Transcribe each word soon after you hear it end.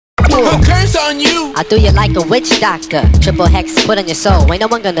soul. A curse on you. I do you like a witch doctor. Triple hex put on your soul. Ain't no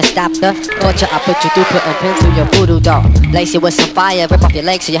one gonna stop the torture. I put you through, putting pins through your voodoo doll. Lace you with some fire, rip off your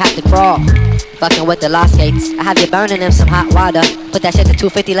legs so you have to crawl. Fucking with the lost gates. I have you burning in some hot water. Put that shit to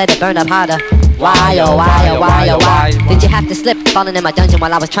 250, let it burn up harder. Why, oh why, oh why, oh why? Did you have to slip, falling in my dungeon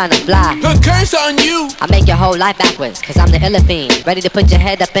while I was trying to fly? A curse on you. I make your whole life backwards, cause I'm the illa fiend. Ready to put your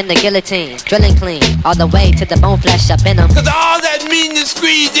head up in the guillotine. Drilling clean, all the way to the bone flesh up in them. Cause all that meanness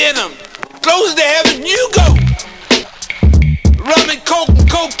squeezed in them. Closer to heaven you go. Rum and coke and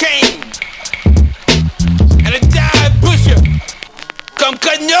cocaine. And a giant pusher. Come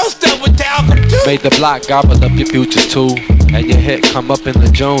cutting your stuff with talcum too. Made the block gobble up your futures too. And your hit come up in the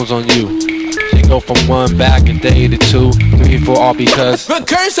Jones on you. She go from one bag a day to 2, 3, 4, all because A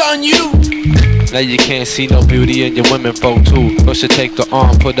curse on you. now you can't see no beauty in your women folk too. Push should take the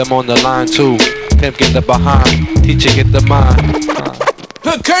arm, put them on the line too. Pimp get the behind, teacher get the mind.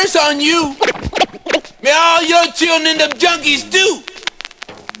 A curse on you. May all your children end up junkies too.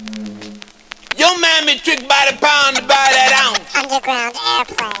 Your mammy tricked by the pound to buy that ounce. Underground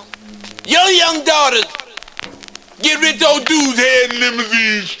airplay. Your young daughters get rich old dudes head in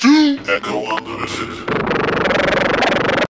limousines too. Echo on the listen.